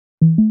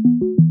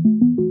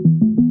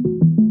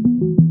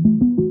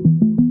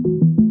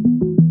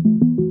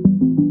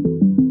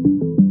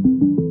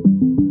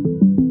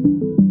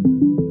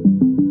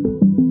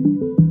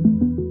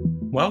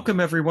Welcome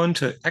everyone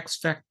to X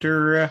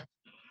Factor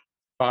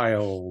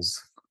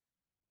Files,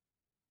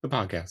 the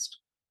podcast.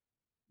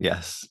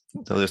 Yes.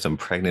 So there's some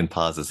pregnant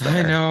pauses I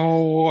there.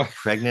 know.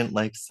 Pregnant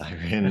like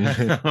siren.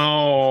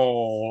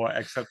 Oh,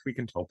 except we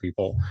can tell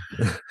people.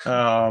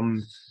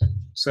 Um,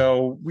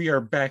 so we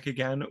are back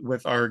again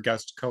with our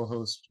guest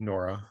co-host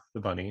Nora the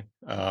bunny.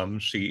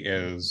 She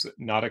is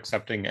not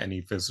accepting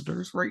any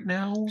visitors right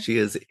now. She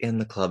is in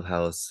the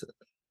clubhouse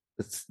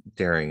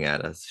staring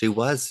at us. She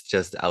was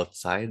just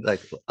outside,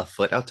 like a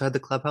foot outside the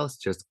clubhouse,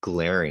 just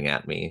glaring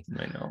at me.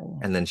 I know.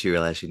 And then she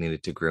realized she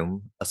needed to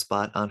groom a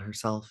spot on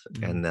herself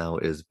and Mm. now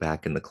is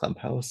back in the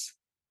clubhouse.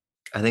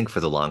 I think for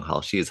the long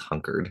haul, she is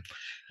hunkered.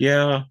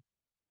 Yeah,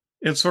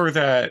 it's sort of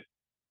that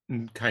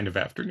kind of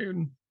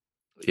afternoon.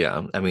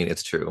 Yeah, I mean,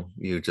 it's true.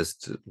 You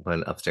just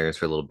went upstairs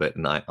for a little bit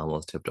and I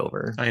almost tipped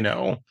over. I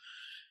know.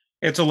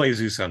 It's a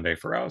lazy Sunday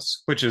for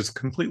us, which is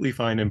completely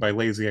fine. And by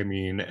lazy, I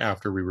mean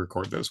after we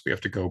record this, we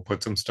have to go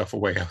put some stuff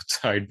away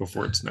outside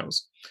before it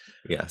snows.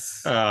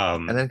 Yes. And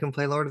Um, then can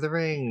play Lord of the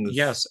Rings.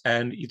 yes,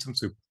 and eat some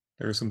soup.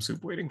 There's some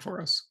soup waiting for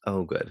us.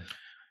 Oh, good.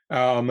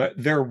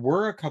 There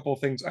were a couple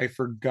things I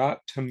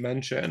forgot to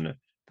mention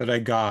that I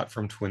got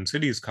from Twin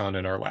Cities Con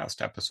in our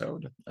last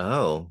episode.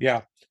 Oh,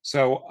 Yeah.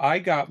 So I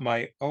got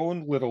my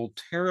own little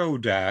tarot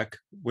deck,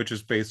 which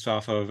is based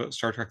off of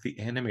Star Trek the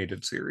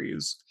Animated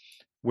Series,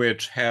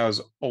 which has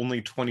only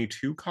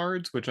 22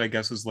 cards, which I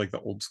guess is like the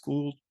old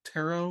school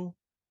tarot,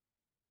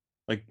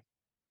 like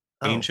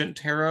oh, ancient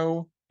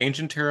tarot.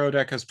 Ancient tarot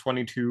deck has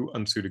 22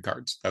 unsuited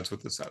cards. That's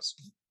what this says.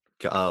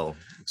 oh, got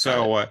it.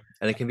 So,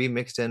 And it can be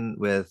mixed in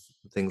with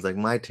things like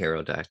my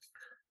tarot deck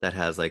that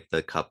has like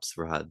the cups,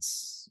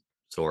 rods,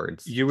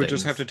 swords, you would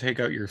just have to things. take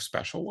out your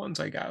special ones,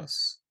 I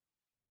guess.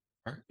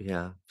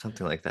 Yeah,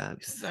 something like that.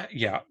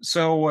 Yeah.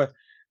 So,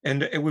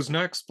 and it was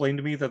not explained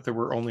to me that there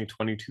were only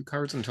 22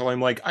 cards until I'm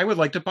like, I would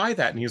like to buy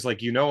that. And he's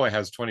like, it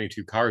has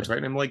 22 cards, right?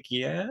 And I'm like,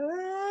 And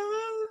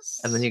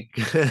then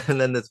yes. you, and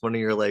then this morning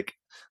you're like,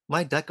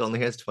 my deck only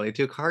has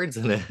 22 cards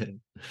in it,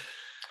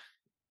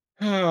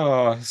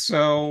 Oh,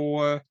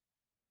 so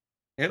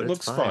it but it's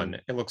looks fun.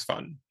 fine. It looks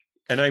fun.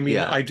 And I mean,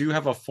 Yeah. I do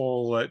have a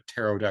full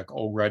tarot deck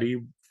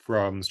already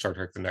from Star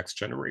Trek The Next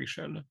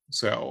Generation.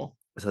 So,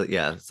 So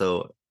yeah,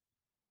 so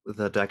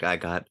the deck I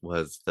got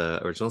was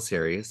the original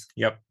series,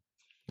 yep.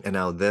 and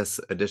now this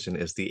edition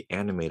is the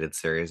animated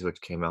series, which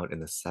came out in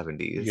the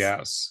 70s.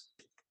 Yes.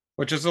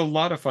 Which is a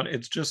lot of fun.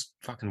 It's just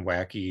fucking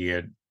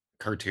wacky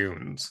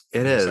cartoons It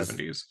from the is.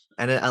 70s.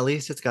 And at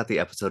least it's got the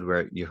episode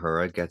where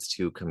Uhura gets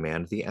to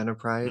command the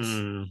Enterprise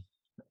Mm,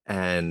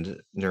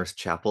 and Nurse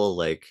Chapel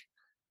like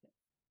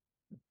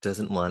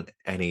doesn't want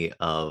any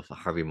of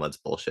Harvey Mudd's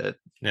bullshit.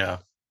 yeah.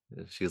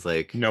 She's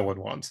like, No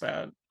one wants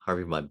that.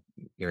 Harvey Mudd,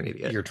 you're an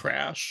idiot. You're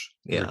trash.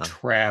 You're Yeah.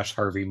 trash,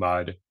 Harvey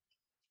Mudd.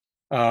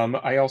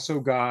 I also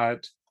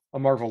got a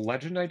Marvel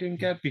Legend I didn't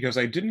get because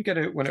I didn't get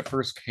it when it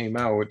first came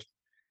out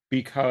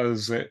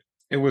because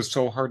it was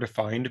so hard to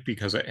find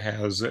because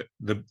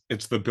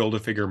it's the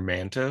Build-A-Figure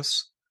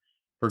Mantis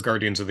for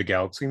Guardians of the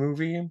Galaxy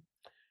movie,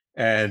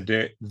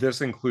 and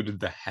this included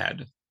the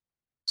head.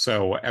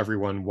 So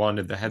everyone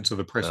wanted the head, so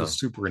the price was Oh,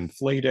 super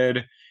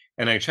inflated.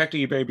 And I checked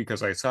eBay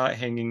because I saw it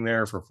hanging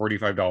there for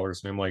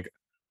 $45, and I'm like,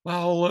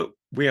 well,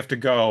 we have to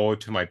go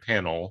to my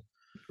panel.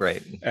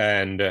 right.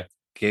 And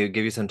Give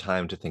you some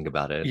time to think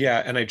about it.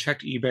 yeah, and I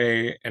checked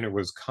eBay and it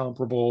was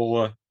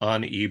comparable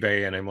on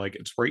eBay, and I'm like,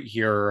 it's right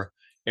here.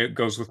 It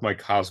goes with my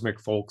cosmic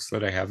folks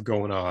that I have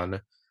going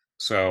on.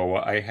 So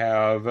I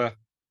have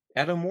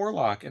Adam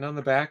Warlock, and on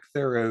the back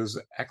there is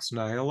Ex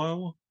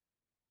Nihilo.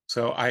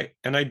 So I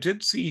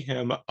did see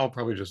him. I'll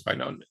probably just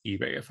find on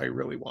eBay if I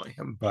really want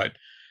him, but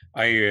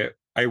I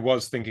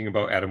was thinking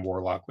about Adam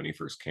Warlock when he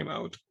first came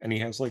out, and he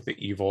has like the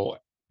evil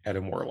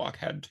Adam Warlock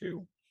head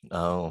too.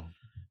 Oh,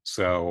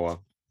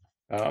 So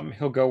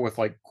he'll go with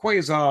like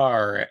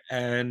Quasar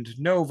and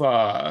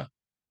Nova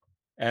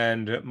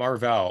and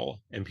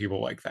Marvel and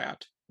people like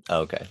that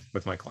okay.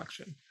 with my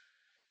collection.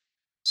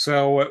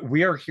 So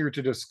we are here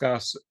to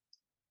discuss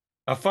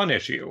a fun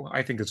issue.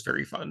 I think it's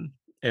very fun.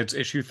 It's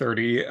issue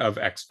 30 of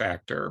X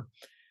Factor.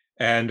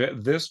 And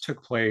this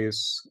took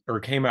place or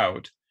came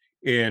out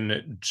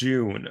in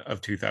June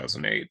of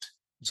 2008.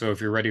 So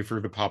if you're ready for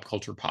the pop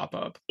culture pop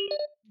up,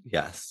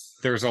 Yes.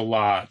 there's a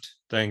lot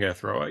that I'm going to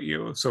throw at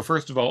you. So,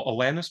 first of all,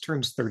 Alanis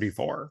turns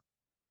 34,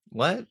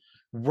 What?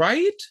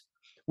 right?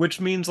 Which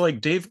means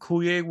like Dave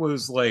Coulier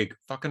was like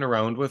fucking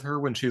around with her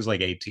when she was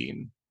like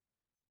 18.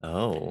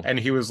 Oh, And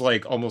he was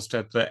like almost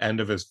at the end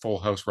of his full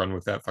house run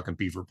with that fucking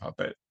beaver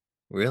puppet.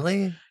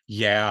 really?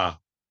 Yeah.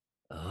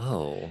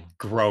 Oh,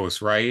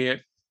 Gross,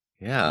 right?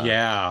 yeah.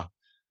 Yeah.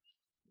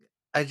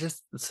 I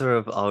just sort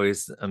of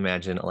always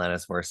imagine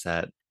Alanis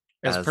Morissette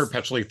As as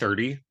perpetually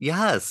 30.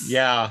 yes,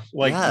 Yeah,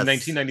 like yes.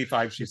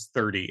 1995, she's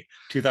 30.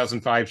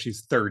 2005,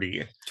 she's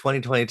 30.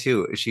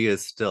 2022, she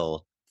is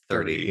still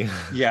 30.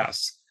 30.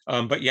 Yes.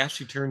 But yeah,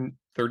 she turned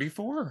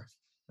 34.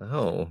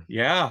 Oh,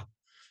 Yeah.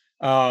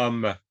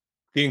 Um,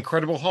 The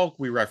Incredible Hulk,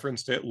 we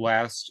referenced it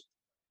last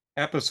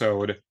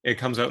episode. It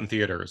comes out in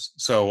theaters.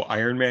 So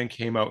Iron Man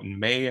came out in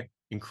May.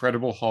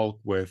 Incredible Hulk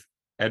with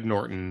Ed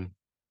Norton,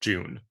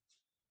 June.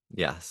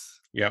 Yes.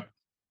 Yep.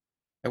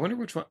 I wonder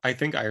which one. I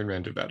think Iron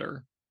Man did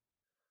better.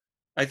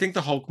 I think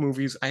the Hulk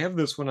movies, I have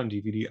this one on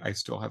DVD. I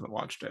still haven't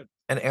watched it.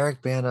 And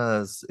Eric Bana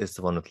is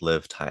the one with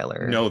Liv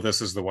Tyler. No,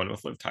 this is the one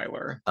with Liv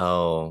Tyler.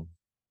 Oh,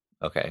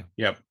 okay.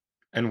 Yep.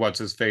 And what's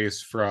his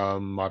face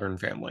from Modern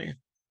Family?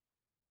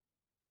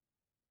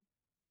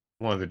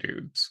 One of the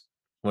dudes.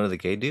 One of the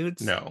gay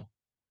dudes? No,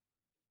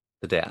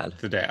 The dad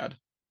the dad.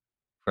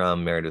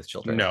 from Married with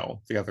Children.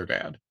 No, the other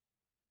dad.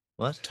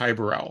 What? Ty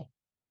Burrell.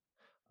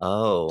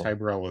 Oh. Ty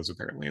Burrell is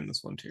apparently in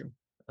this one too.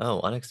 Oh,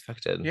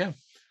 unexpected. Yeah.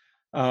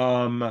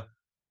 Um,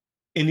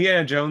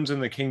 Indiana Jones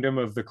and the Kingdom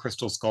of the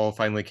Crystal Skull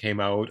finally came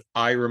out.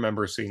 I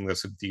remember seeing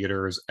this in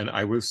theaters and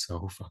I was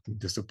so fucking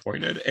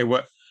disappointed. It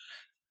was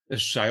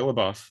Shia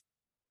LaBeouf,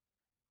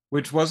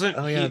 which wasn't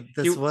Oh yeah,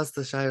 this was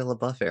the Shia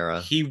LaBeouf era.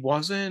 he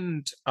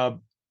wasn't a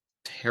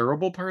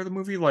terrible part of the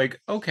movie. Like,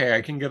 okay,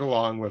 I can get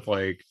along with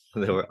like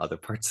There were other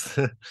parts.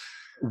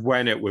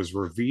 when it was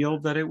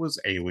revealed that it was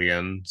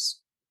aliens.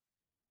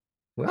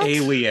 What?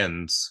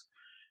 Aliens.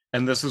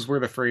 And this is where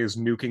the phrase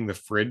nuking the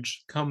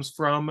fridge comes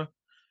from,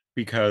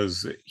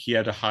 because he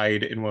had to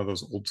hide in one of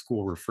those old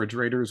school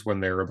refrigerators when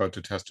they were about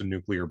to test a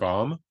nuclear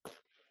bomb.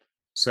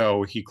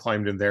 So he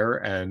climbed in there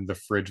and the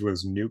fridge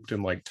was nuked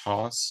and like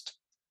tossed.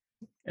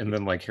 And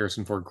then like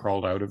Harrison Ford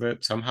crawled out of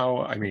it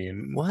somehow. I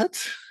mean,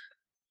 What?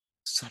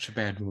 such a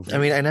bad movie. I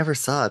mean, I never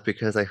saw it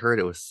because I heard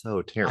it was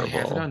so terrible. I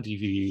have it on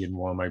DVD in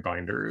one of my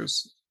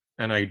binders,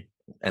 and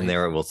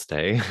there it will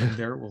stay. And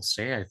there it will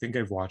stay. I think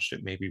I've watched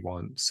it maybe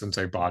once since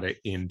I bought it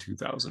in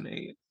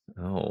 2008.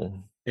 Oh.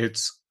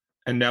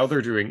 And now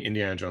they're doing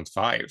Indiana Jones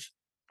 5.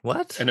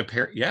 What? And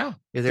yeah.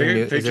 Is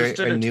there They just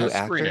did a a new test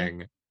actor?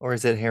 screening. Or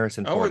is it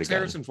Harrison Ford? Oh, it's again?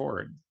 Harrison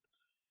Ford.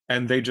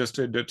 And they just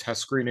did a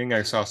test screening.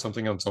 I saw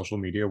something on social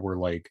media where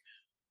like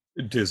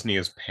Disney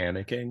is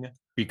panicking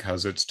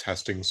because it's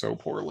testing so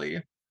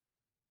poorly.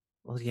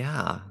 Well,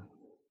 yeah.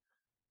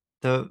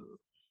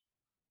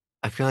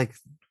 I feel like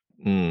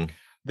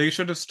They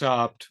should have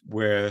stopped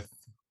with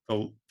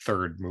the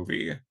third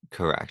movie.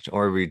 Correct.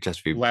 Or we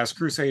just Last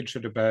Crusade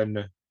should have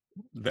been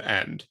the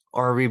end.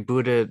 Or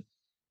rebooted.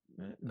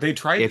 They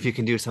tried if you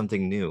can do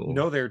something new.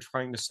 No, they're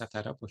trying to set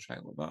that up with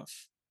Shia LaBeouf.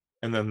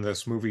 And then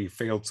this movie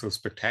failed so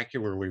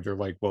spectacularly, they're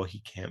like, well,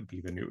 he can't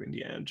be the new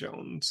Indiana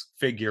Jones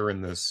figure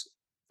in this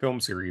film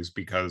series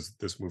because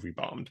this movie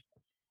bombed.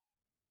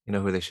 You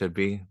know who they should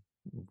be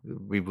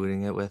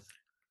rebooting it with?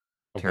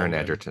 Taron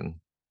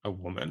Egerton. A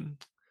woman.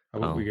 How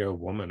about we get a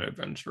woman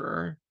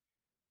adventurer?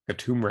 A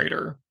Tomb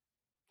Raider.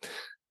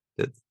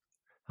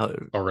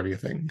 Already a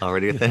thing.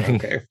 Already a thing.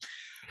 Okay.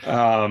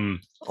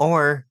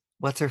 Or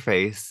what's her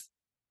face?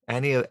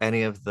 Any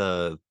of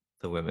the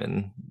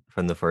women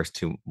from the first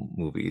two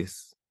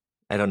movies.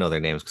 I don't know their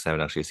names because I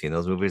haven't actually seen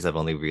those movies. I've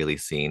only really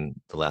seen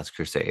The Last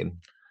Crusade.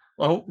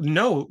 Oh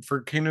no,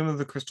 for Kingdom of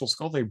the Crystal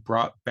Skull, they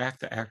brought back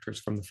the actress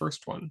from the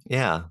first one.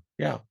 Yeah.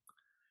 Yeah.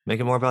 Make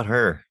it more about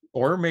her.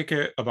 Or make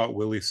it about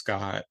Willie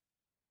Scott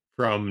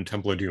from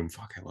Temple of Doom.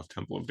 Fuck, I love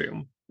Temple of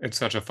Doom. It's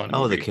such a fun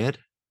movie. The kid?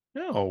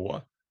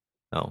 No.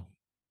 Oh.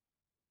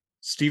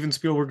 Steven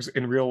Spielberg's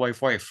in real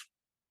life wife.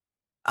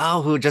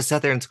 Oh, who just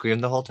sat there and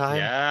screamed the whole time?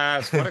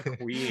 Yes, what a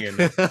queen.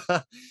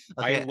 Okay,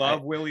 I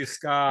love Willie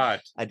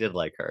Scott. I did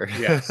like her.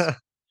 Yes.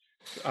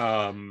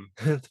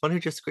 It's one who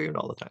just screamed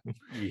all the time.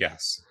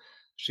 Yes,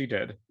 she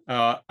did.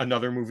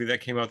 Another movie that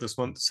came out this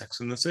month,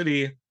 Sex and the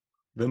City,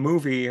 the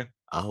movie.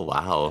 Oh,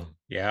 wow.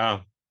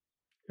 Yeah.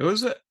 It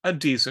was a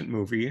decent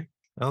movie.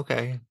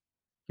 Okay.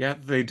 Yeah,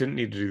 they didn't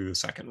need to do the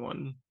second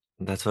one.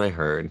 That's what I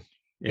heard.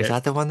 Is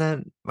that the one that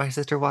my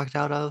sister walked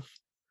out of?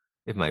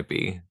 It might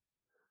be.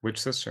 Which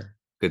sister?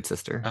 Good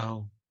sister.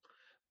 Oh,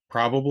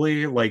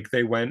 probably. Like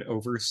they went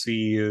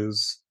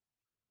overseas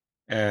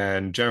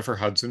and Jennifer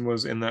Hudson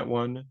was in that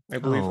one, I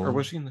believe. Or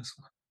was she in this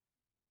one?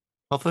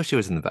 Hopefully she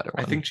was in the better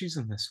one. I think she's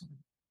in this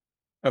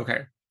one.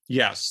 Okay.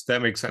 Yes,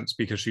 that makes sense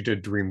because she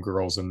did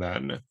Dreamgirls and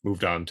then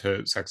moved on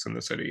to Sex and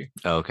the City.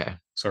 Oh, okay.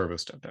 Sort of a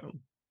step down.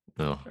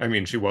 Oh. I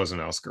mean, she was an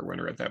Oscar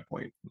winner at that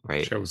point.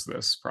 Right. Chose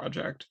this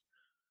project,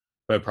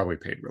 but probably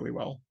paid really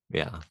well.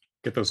 Yeah.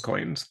 Get those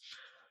coins.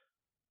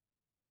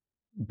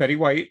 Betty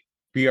White,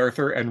 B.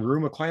 Arthur, and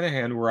Rue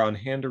McClanahan were on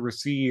hand to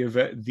receive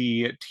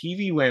the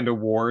TV Land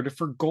Award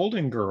for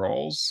Golden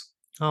Girls.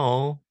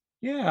 Oh.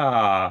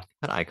 Yeah.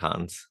 What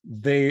icons.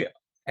 They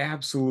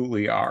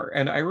absolutely are.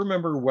 And I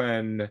remember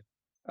when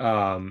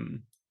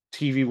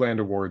TV Land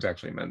Awards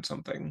actually meant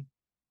something.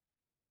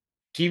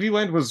 TV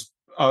Land was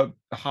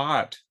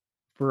hot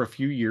for a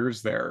few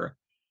years there.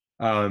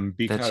 Because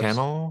the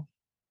channel?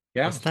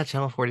 Yeah. Wasn't that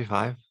channel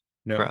 45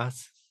 for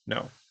us?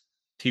 No.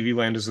 TV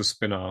Land is a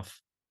spinoff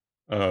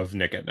of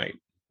Nick at Night.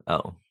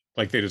 Oh.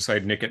 Like they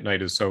decided Nick at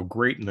Night is so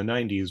great in the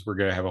 90s, we're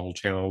going to have a whole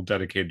channel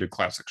dedicated to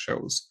classic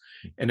shows.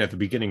 And at the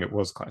beginning, it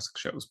was classic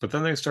shows. But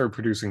then they started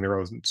producing their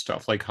own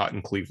stuff like Hot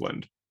in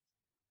Cleveland.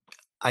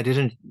 I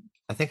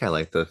think I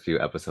liked the few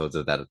episodes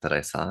of that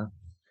I saw.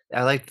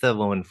 I liked the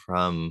woman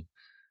from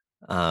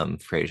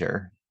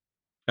Frasier.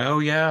 Oh,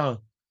 yeah.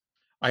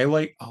 I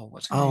like, oh,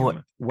 what's her Oh,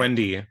 name?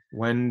 Wendy.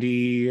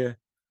 Wendy.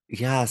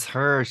 yes,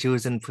 her. She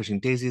was in Pushing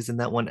Daisies in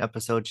that one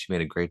episode. She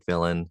made a great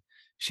villain.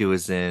 She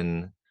was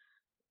in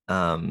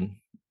um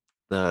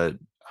the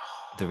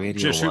radio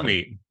Just shoot one.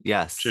 me.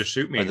 Yes, Just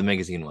shoot or the me.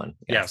 magazine one.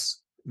 Yes.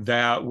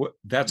 Yes.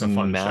 That's a fun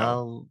show.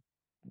 Mal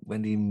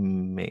Wendy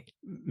Ma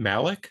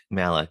Malik.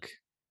 Malik.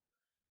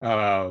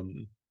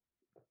 Um,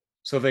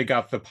 so they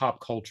got the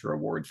pop culture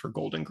award for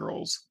Golden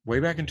Girls way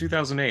back in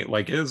 2008.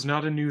 Like, it is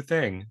not a new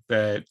thing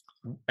that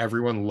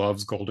everyone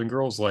loves Golden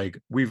Girls. Like,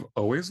 we've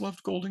always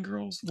loved Golden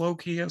Girls low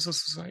key as a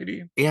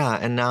society. Yeah,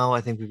 and now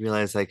I think we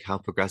realize like how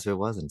progressive it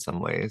was in some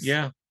ways,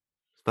 Yeah.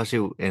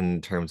 especially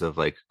in terms of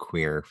like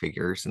queer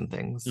figures and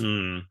things.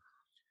 Mm.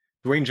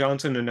 Dwayne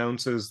Johnson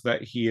announces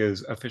that he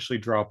is officially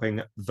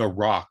dropping The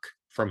Rock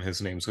from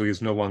his name. So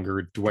he's no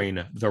longer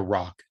Dwayne The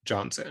Rock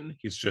Johnson.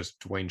 He's just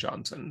Dwayne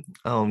Johnson.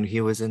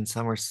 He was in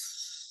Summer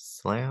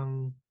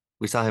Slam.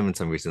 We saw him in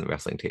some recent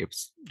wrestling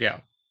tapes Yeah.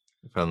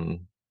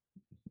 from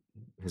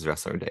his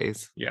wrestler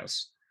days.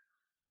 Yes.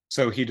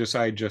 So he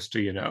decided just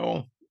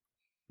to,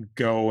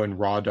 go and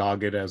raw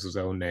dog it as his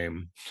own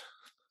name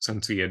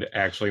since he had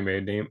actually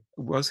made a name.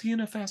 Was he in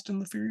a Fast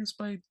and the Furious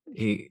by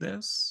He,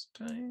 this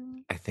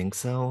time? I think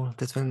so.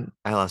 That's when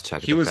I lost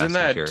track of He the was in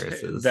Fast and that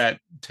Furiouses. that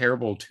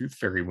terrible Tooth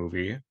Fairy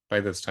movie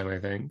by this time, I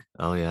think.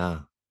 Oh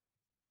yeah,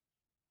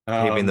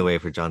 paving the Um, way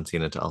for John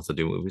Cena to also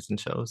do movies and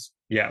shows.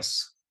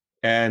 yes.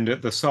 And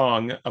the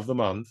song of the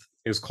month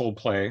is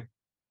Coldplay,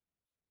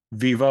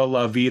 Viva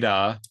la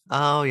Vida.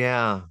 Oh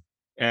yeah.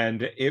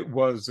 And it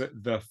was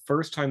the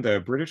first time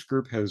the British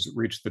group has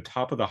reached the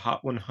top of the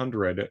Hot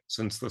 100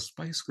 since the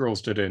Spice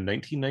Girls did it in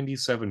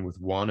 1997 with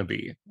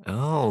Wannabe.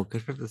 Oh,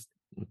 good for the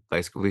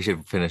Spice. We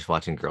should finish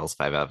watching Girls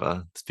Five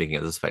Eva. Speaking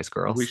of the Spice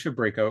Girls. We should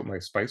break out my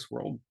Spice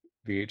World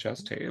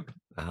VHS tape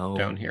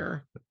down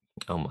here.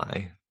 Oh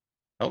my.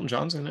 Elton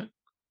John's in it.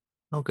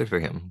 Oh, good for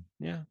him.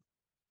 Yeah.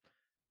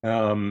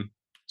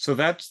 So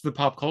that's the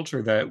pop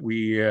culture that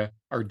we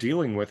are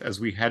dealing with as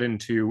we head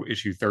into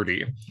issue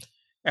 30.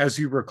 As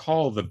you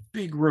recall, the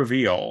big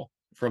reveal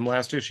from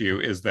last issue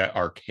is that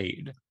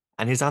Arcade.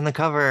 And he's on the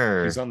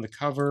cover. He's on the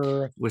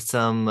cover with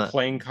some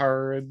playing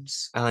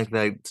cards. I like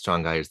that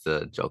Strong Guy is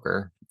the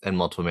Joker, and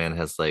Multiple Man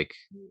has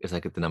it's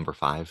like at the number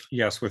 5.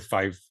 Yes, with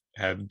 5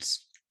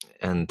 heads.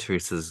 And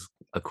Teresa's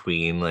a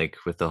queen, like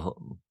with the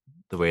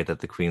way that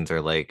the queens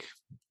are like,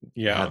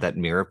 have that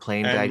mirror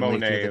plane and diagonally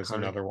Monet through the is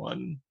card. another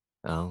one.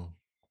 Oh.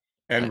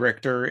 And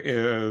Richter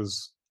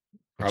is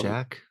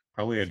Jack?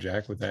 Probably a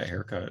Jack with that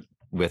haircut.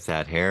 With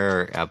that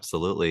hair,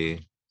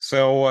 absolutely.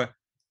 So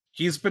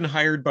he's been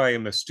hired by a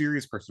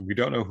mysterious person. We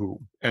don't know who.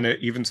 And it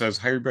even says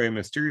hired by a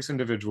mysterious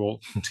individual,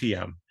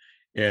 TM,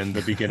 in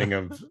the beginning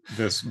of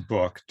this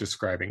book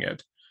describing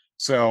it.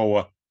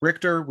 So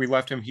Richter, we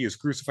left him. He is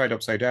crucified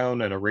upside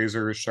down, and a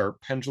razor sharp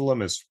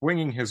pendulum is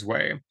swinging his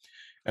way.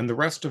 And the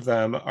rest of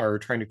them are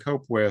trying to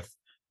cope with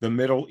the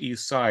Middle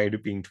East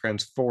Side being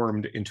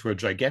transformed into a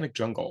gigantic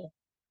jungle.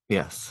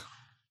 Yes.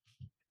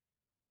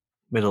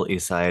 Middle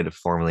East Side,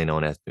 formerly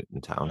known as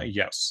Newton Town.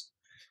 Yes.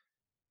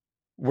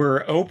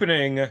 We're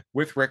opening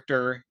with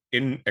Richter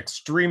in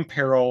extreme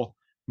peril.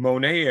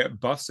 Monet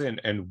busts in,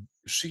 and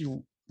she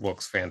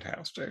looks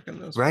fantastic in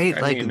this. Right?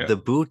 The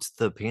boots,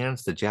 the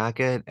pants, the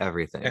jacket,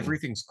 everything.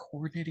 Everything's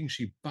coordinating.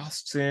 She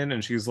busts in,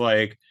 and she's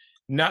like,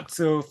 not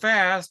so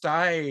fast.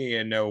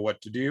 I know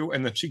what to do.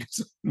 And then she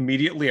gets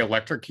immediately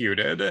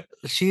electrocuted.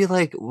 She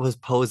was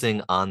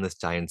posing on this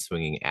giant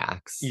swinging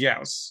axe.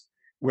 Yes.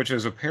 Which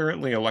is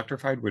apparently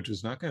electrified, which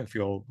is not going to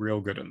feel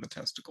real good in the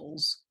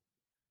testicles.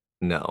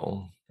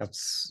 No.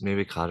 That's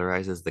maybe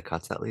cauterizes the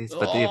cuts at least.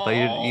 But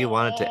you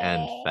want it to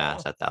end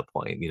fast at that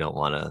point. You don't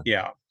want to.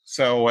 Yeah.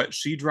 So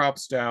she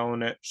drops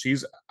down.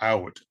 She's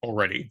out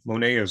already.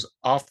 Monet is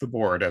off the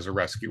board as a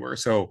rescuer.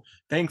 So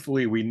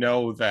thankfully, we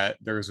know that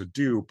there's a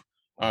dupe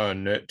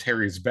on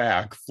Terry's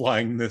back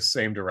flying this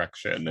same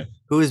direction.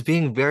 Who is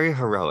being very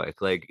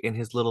heroic. Like in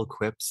his little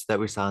quips that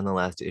we saw in the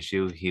last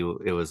issue,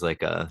 it was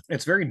like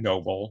it's very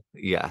noble.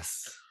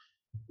 Yes.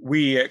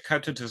 We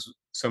cut to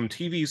some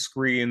TV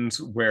screens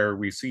where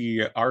we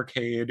see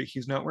Arcade.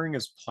 He's not wearing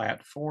his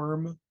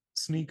platform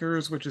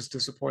sneakers, which is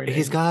disappointing.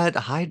 He's got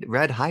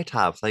red high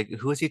tops. Like,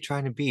 who is he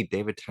trying to beat?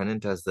 David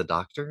Tennant as the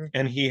Doctor?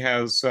 And he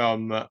has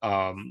some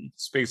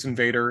Space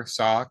Invader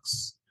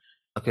socks.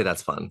 Okay,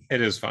 that's fun.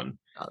 It is fun.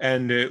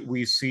 And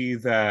we see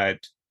that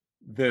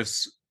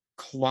this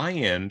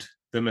client,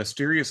 the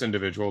mysterious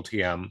individual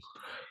TM,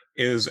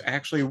 is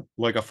actually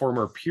like a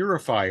former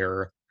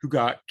purifier who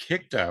got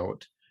kicked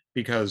out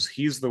because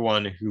he's the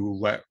one who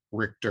let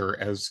Richter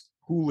as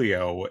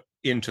Julio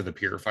into the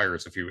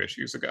purifiers a few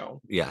issues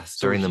ago. Yes,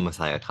 during the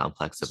Messiah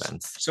Complex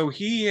events. So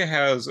he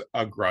has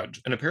a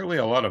grudge and apparently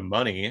a lot of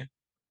money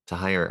to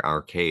hire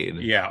Arcade.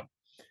 Yeah.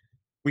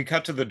 We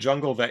cut to the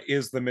jungle that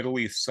is the Middle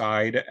East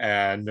Side,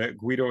 and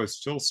Guido is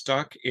still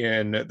stuck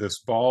in this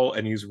ball,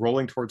 and he's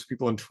rolling towards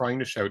people and trying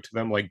to shout to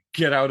them, like,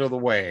 get out of the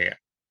way,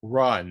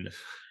 run.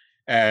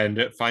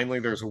 And finally,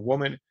 there's a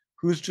woman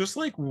who's just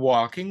like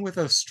walking with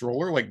a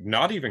stroller, like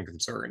not even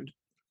concerned.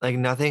 Like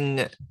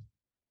nothing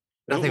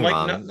Nothing Like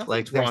wrong. Like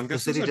nothing's there's wrong. the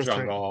This is city a just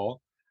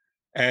jungle.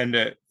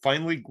 And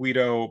finally,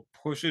 Guido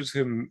pushes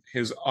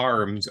his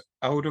arms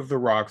out of the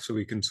rock so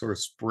he can sort of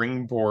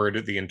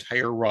springboard the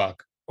entire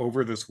rock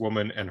over this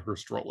woman and her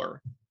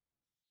stroller.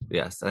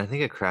 yes, and I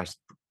think it crashed.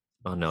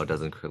 Oh no, it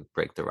doesn't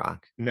break the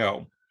rock.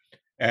 No.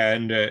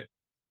 And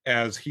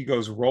as he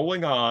goes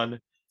rolling on,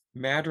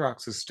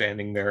 Madrox is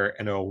standing there,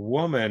 and a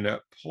woman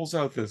pulls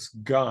out this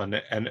gun.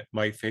 And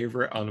my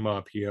favorite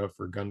onomatopoeia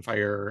for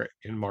gunfire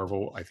in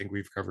Marvel, I think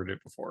we've covered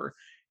it before,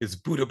 is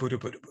Buddha, Buddha,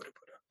 Buddha, Buddha,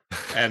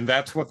 Buddha. And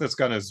that's what this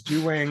gun is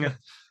doing.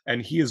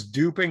 And he is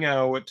duping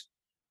out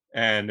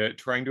and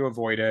trying to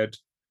avoid it.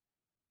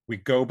 We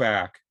go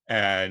back,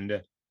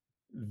 and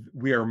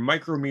we are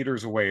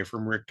micrometers away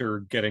from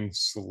Richter getting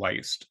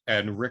sliced.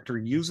 And Richter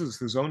uses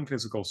his own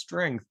physical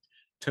strength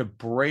to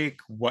break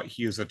what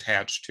he is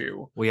attached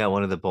to. Well, yeah,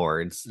 one of the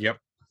boards. Yep.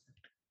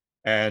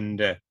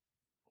 And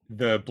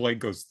the blade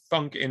goes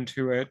thunk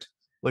into it.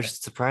 Which is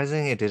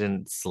surprising it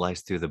didn't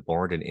slice through the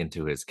board and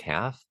into his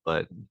calf,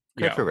 but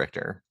good Yeah. for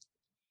Richter.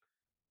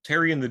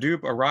 Terry and the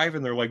dupe arrive,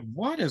 and they're like,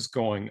 "What is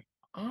going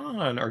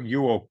on? Are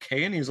you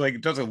okay?" And he's like,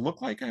 "Does it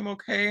look like I'm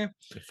okay?"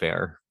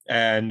 Fair.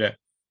 And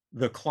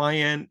the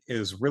client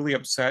is really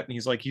upset, and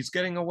he's like, "He's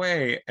getting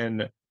away."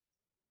 And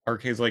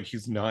Arcade's like,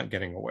 "He's not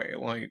getting away."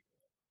 Like,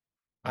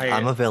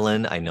 I'm a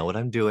villain. I know what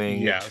I'm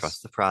doing. Yes.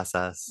 Trust the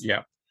process.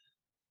 Yeah.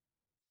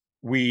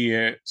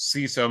 We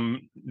see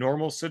some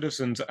normal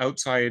citizens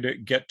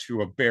outside get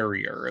to a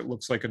barrier. It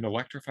looks like an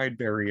electrified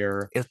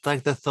barrier. It's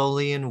like the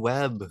Tholian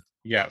web.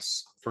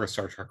 Yes, for a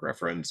Star Trek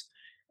reference.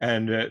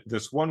 And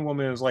this one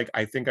woman is like,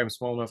 "I think I'm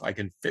small enough I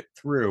can fit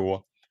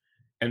through."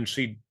 And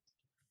she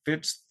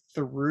fits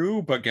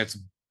through, but gets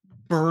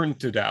burned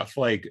to death.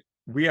 Like,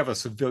 we have a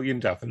civilian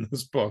death in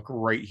this book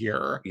right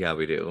here. Yeah,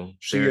 we do.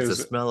 There's the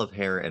smell of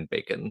hair and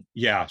bacon.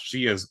 Yeah,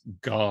 she is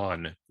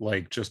gone.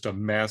 Like, just a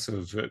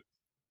massive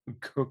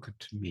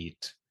cooked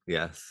meat.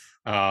 Yes.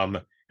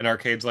 And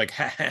Arcade's like,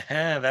 "Ha ha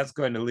ha, that's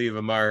going to leave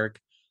a mark."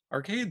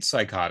 Arcade's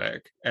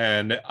psychotic,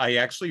 and I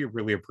actually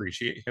really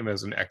appreciate him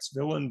as an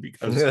ex-villain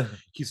because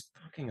he's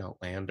fucking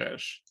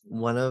outlandish.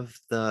 One of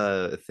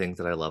the things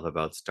that I love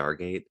about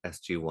Stargate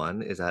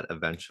SG-1 is that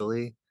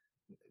eventually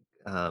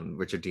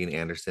Richard Dean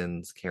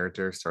Anderson's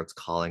character starts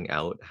calling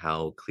out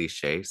how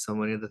cliche so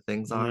many of the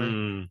things are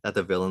that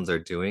the villains are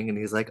doing. And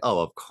he's like, oh,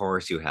 of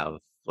course you have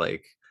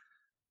like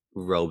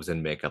robes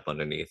and makeup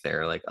underneath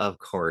there. Like, of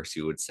course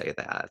you would say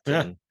that.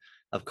 Yeah. And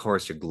of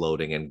course you're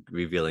gloating and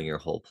revealing your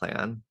whole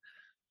plan.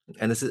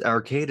 And this is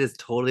Arcade is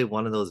totally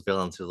one of those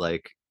villains who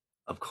like,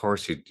 of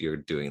course you're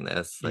doing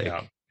this. Like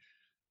Yeah.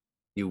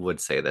 you would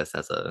say this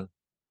as a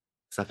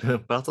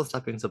but also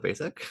stop being so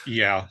basic.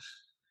 Yeah.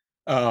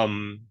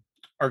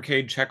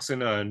 Arcade checks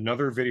in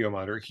another video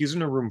monitor. He's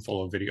in a room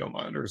full of video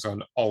monitors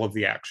on all of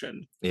the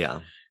action. Yeah.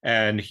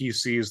 And he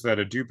sees that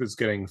a dupe is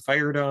getting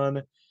fired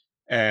on,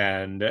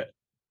 and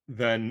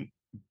then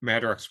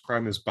Madrox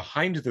Prime is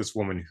behind this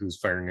woman who's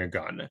firing a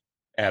gun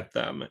at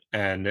them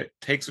and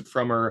takes it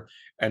from her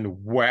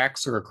and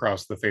whacks her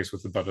across the face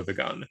with the butt of the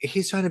gun.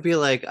 He's trying to be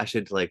like, I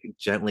should like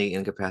gently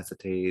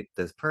incapacitate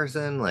this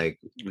person. Like,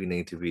 we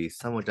need to be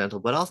somewhat gentle,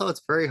 but also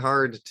it's very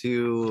hard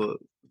to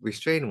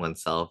restrain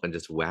oneself and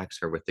just whacks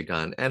her with the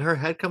gun and her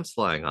head comes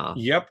flying off.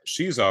 Yep,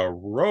 she's a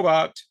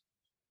robot.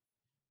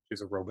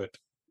 She's a robot.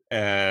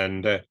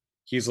 And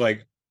he's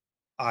like,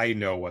 I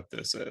know what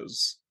this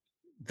is.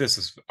 This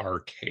is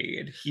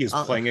Arcade. He is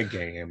playing a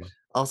game.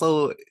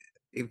 Also,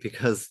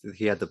 because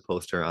he had the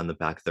poster on the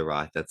back of the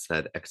rock that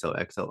said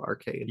XOXO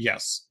Arcade.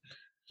 Yes.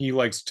 He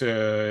likes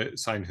to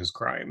sign his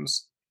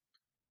crimes.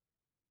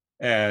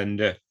 And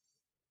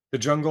the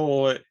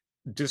jungle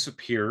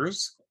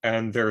disappears,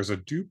 and there's a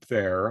dupe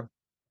there.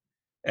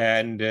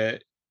 And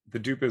the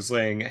dupe is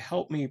saying,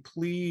 "Help me,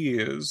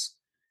 please."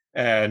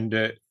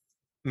 And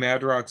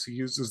Madrox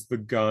uses the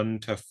gun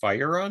to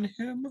fire on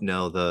him.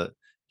 No,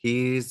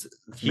 he is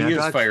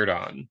fired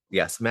on.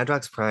 Yes,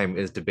 Madrox Prime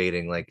is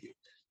debating like,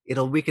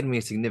 it'll weaken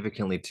me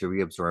significantly to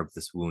reabsorb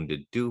this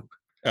wounded dupe.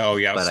 Oh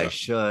yeah, but I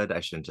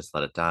shouldn't just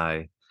let it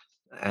die.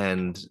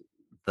 And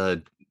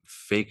the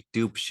fake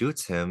dupe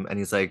shoots him, and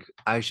he's like,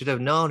 I should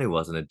have known he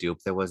wasn't a dupe.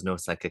 There was no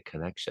psychic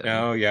connection.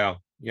 Oh yeah,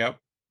 yep.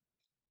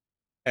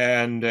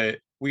 And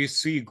we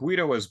see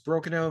Guido has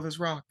broken out of his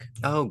rock.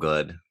 Oh,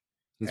 good.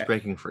 He's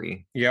breaking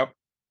free. Yep.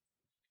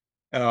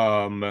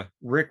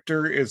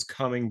 Richter is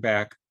coming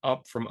back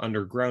up from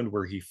underground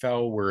where he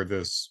fell, where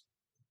this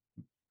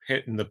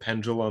pit and the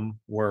pendulum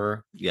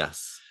were.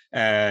 Yes.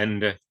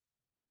 And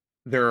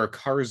there are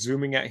cars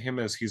zooming at him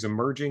as he's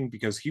emerging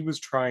because he was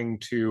trying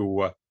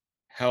to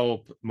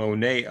help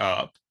Monet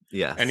up.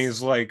 Yes. And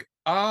he's like,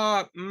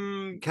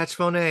 catch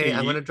Monet,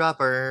 I'm gonna drop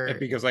her.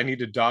 Because I need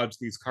to dodge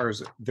these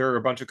cars. There are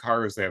a bunch of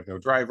cars, they have no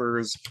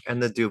drivers.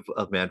 And the dupe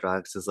of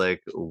Madrox is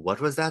like, what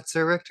was that,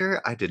 Sir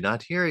Richter? I did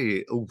not hear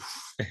you.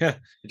 Oof. It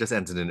just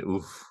ends in an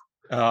oof.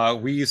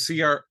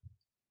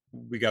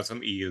 We got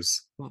some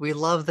E's. We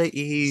love the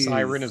E's.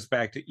 Siren is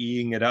back to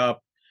Eing it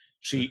up.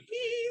 She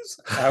ease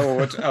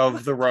out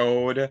of the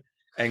road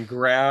and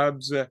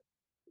grabs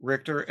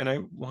Richter. And I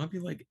want to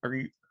be like, are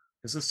you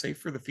is this safe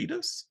for the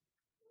fetus?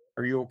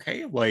 Are you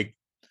okay? Like,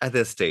 At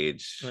this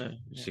stage, yeah,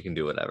 she can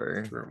do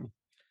whatever. true.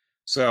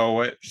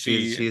 So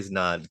She's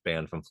not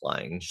banned from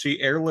flying.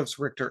 she airlifts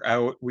Richter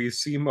out. We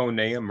see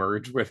Monet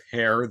emerge with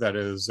hair that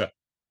is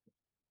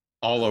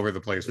all over the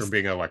place from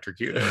being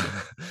electrocuted.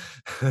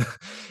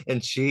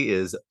 And she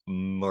is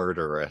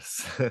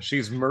murderous.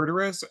 She's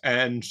murderous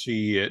and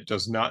she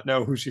does not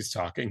know who she's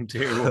talking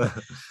to.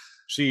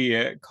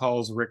 She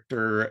calls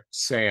Richter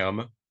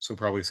Sam, so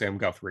probably Sam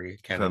Guthrie,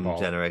 From Cannonball.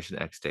 Generation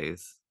X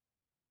days,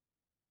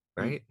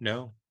 right?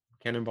 No,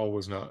 Cannonball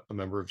was not a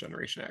member of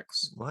Generation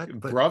X. What?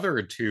 But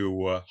Brother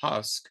to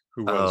Husk,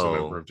 who was a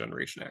member of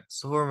Generation X.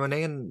 so were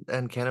Monet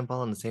and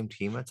Cannonball on the same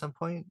team at some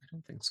point? I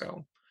don't think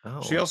so.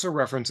 Oh, she also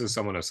references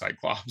someone as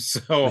Cyclops.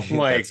 So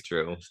like, that's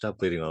true. Stop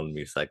bleeding on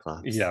me,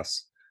 Cyclops.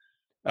 yes.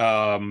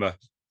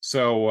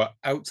 So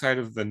outside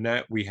of the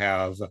net, we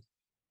have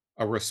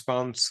a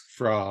response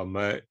from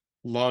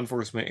law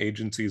enforcement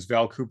agencies.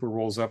 Val Cooper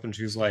rolls up and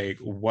she's like,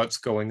 "What's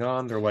going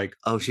on?" They're like,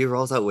 oh, she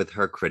rolls out with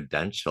her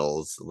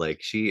credentials.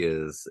 Like she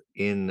is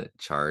in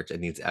charge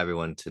and needs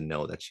everyone to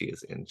know that she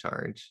is in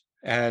charge.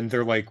 And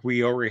they're like,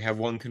 "We already have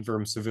one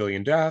confirmed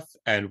civilian death,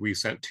 and we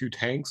sent 2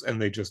 tanks,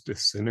 and they just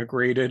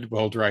disintegrated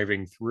while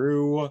driving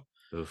through."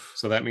 Oof.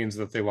 So that means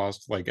that they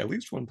lost like at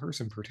least 1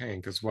 person per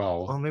tank as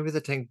well. Well, maybe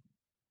the tank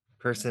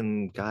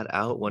person got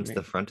out once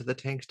the front of the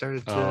tank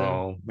started to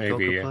go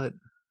maybe. kaput.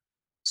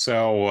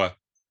 So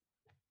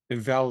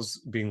Val's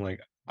being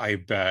like, "I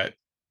bet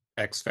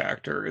X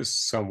Factor is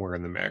somewhere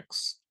in the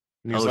mix."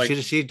 And he's like,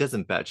 she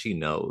doesn't bet, she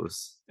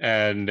knows.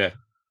 And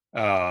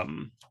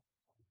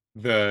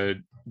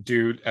the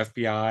dude,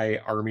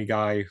 FBI army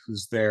guy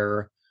who's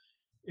there,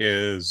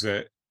 is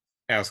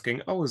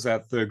asking, "Oh, is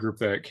that the group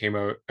that came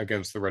out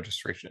against the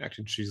Registration Act?"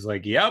 And she's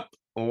like, "Yep,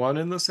 one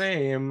and the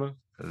same."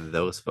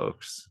 Those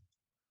folks.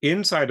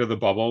 Inside of the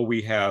bubble,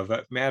 we have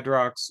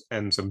Madrox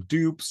and some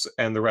dupes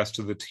and the rest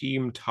of the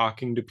team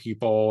talking to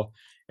people,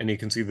 and you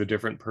can see the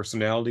different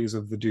personalities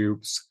of the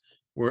dupes.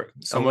 Where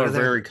some are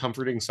very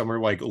comforting, some are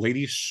like,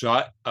 "Lady,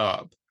 shut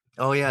up."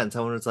 Oh yeah, and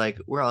someone was like,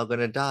 "We're all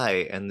gonna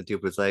die," and the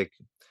dupe was like,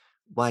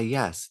 "Why,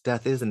 yes,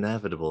 death is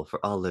inevitable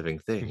for all living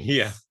things."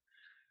 Yeah.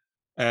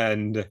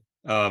 And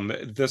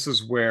this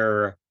is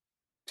where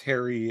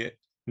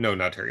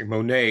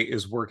Monet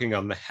is working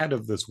on the head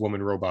of this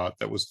woman robot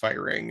that was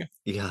firing.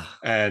 Yeah.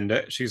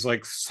 And she's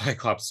like,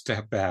 "Cyclops,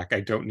 step back. I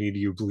don't need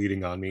you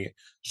bleeding on me."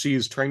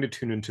 She's trying to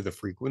tune into the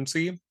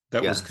frequency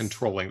that was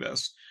controlling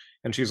this.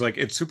 And she's like,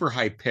 "It's super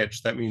high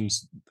pitched. That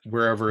means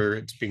wherever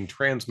it's being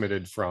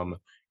transmitted from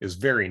is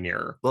very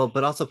near." Well,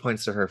 but also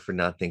points to her for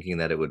not thinking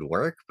that it would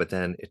work, but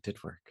then it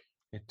did work.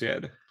 It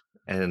did.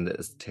 And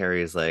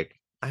Terry is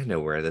like, "I know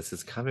where this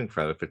is coming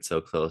from if it's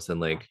so close," and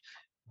like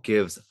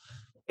gives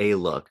a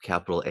look,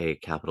 capital A,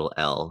 capital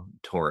L,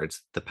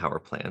 towards the power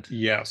plant.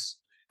 Yes.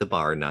 The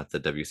bar, not the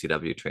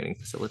WCW training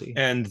facility.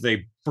 And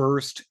they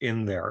burst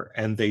in there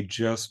and they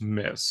just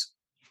miss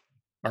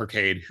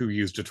Arcade, who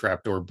used a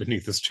trapdoor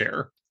beneath his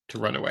chair to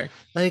run away.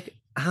 Like,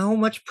 how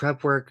much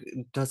prep work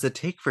does it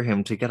take for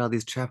him to get all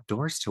these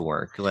trapdoors to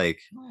work? Like,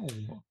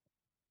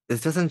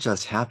 this doesn't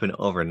just happen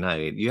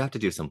overnight. You have to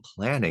do some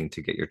planning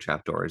to get your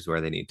trapdoors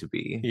where they need to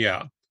be.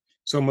 Yeah.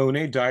 So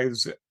Monet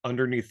dives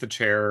underneath the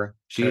chair.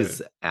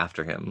 She's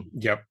after him.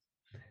 Yep.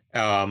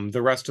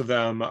 The rest of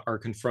them are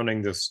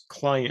confronting this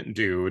client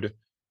dude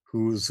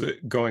who's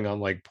going on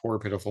like, "Poor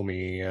pitiful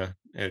me.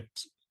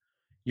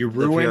 You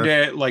ruined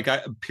it. Like,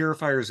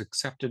 purifiers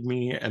accepted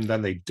me, and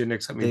then they didn't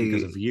accept me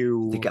because of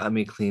you. They got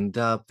me cleaned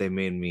up. They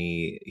made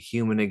me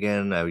human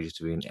again. I used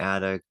to be an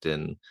addict,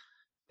 and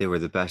they were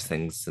the best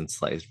things since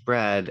sliced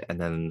bread. And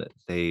then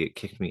they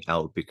kicked me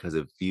out because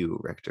of you,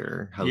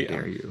 Richter. How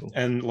dare you?"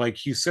 And like,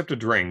 he sipped a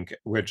drink,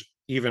 which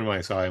even when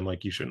I saw him,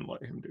 like, you shouldn't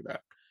let him do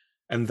that.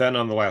 And then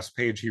on the last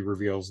page, he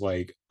reveals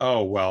like,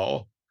 "Oh,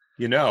 well,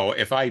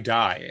 if I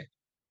die,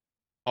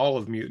 all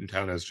of Mutant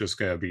Town is just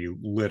going to be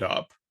lit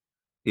up."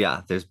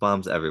 Yeah, there's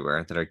bombs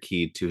everywhere that are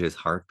keyed to his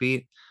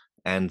heartbeat.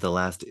 And the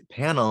last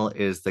panel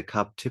is the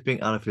cup tipping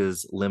out of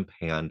his limp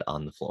hand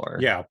on the floor.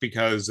 Yeah,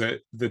 because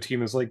the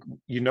team is like,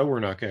 "We're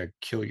not going to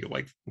kill you.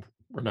 Like,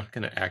 we're not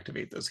going to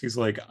activate this." He's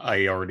like,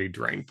 "I already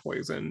drank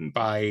poison."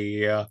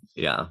 Bye.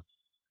 Yeah.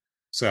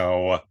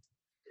 So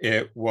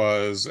it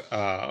was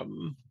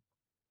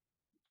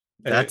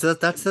that's the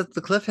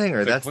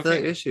cliffhanger. That's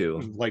the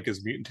issue. Like,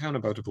 is Mutant Town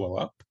about to blow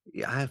up?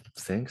 Yeah, I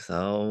think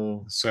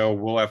so. So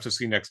we'll have to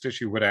see next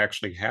issue what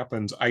actually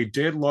happens. I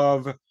did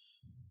love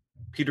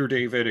Peter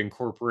David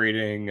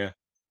incorporating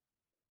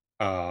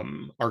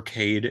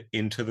Arcade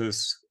into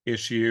this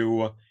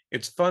issue.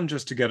 It's fun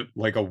just to get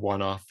like a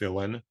one-off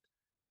villain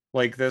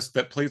like this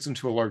that plays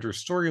into a larger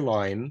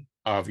storyline,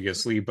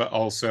 obviously, but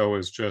also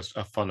is just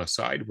a fun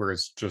aside where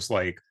it's just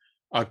like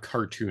a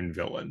cartoon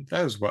villain.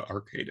 That is what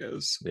Arcade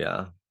is.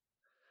 Yeah.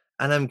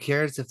 And I'm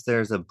curious if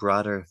there's a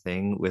broader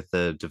thing with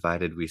the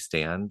Divided We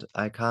Stand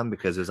icon,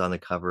 because it was on the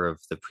cover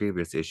of the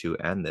previous issue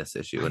and this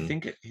issue. I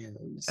think it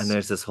is. And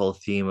there's this whole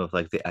theme of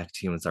like the X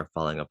teams are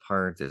falling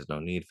apart. There's no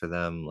need for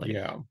them. Like,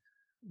 yeah.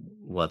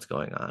 What's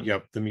going on?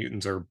 Yep. The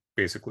mutants are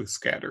basically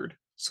scattered.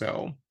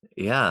 So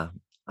Yeah.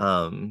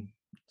 Um,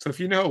 if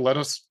you know, let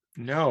us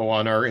know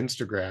on our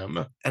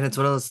Instagram. and it's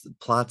one of those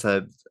plots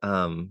that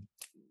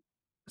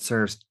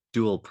serves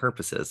dual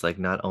purposes. Like,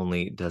 not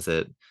only does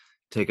it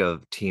take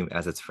a team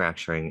as it's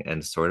fracturing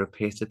and sort of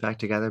paste it back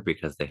together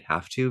because they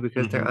have to,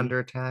 because they're Mhm. under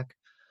attack,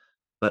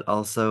 but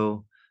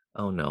also,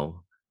 oh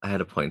no, I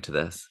had a point to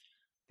this.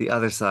 The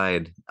other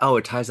side, oh,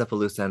 it ties up a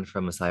loose end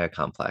from Messiah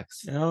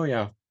Complex Oh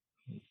yeah.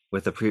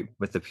 with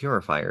the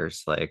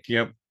purifiers. Like,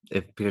 Yep.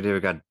 if Peter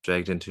David got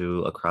dragged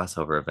into a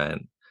crossover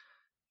event,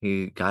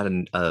 he got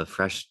a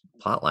fresh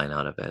plot line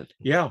out of it.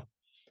 Yeah.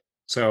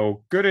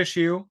 So good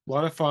issue, a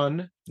lot of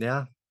fun,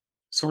 Yeah,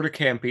 sort of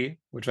campy,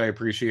 which I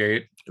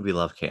appreciate. we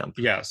love camp.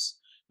 Yes,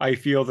 I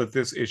feel that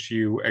this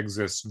issue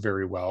exists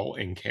very well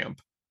in camp.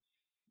 So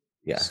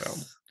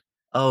Yes.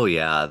 Oh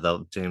yeah,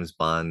 the James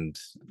Bond,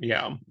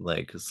 yeah,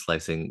 like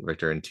slicing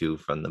Richter in two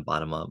from the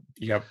bottom up.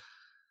 yep,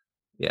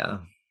 Yeah,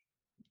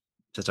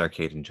 just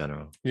arcade in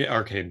general. yeah,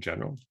 arcade in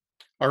general.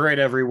 All right,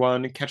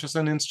 everyone, catch us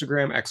on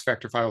Instagram, X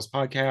Factor Files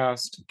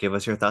Podcast. Give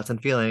us your thoughts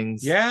and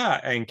feelings. Yeah,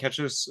 and catch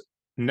us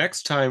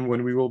next time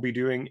when we will be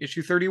doing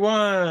issue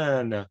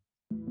 31.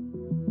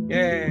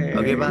 Yay!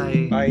 Okay,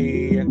 bye.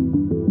 Bye.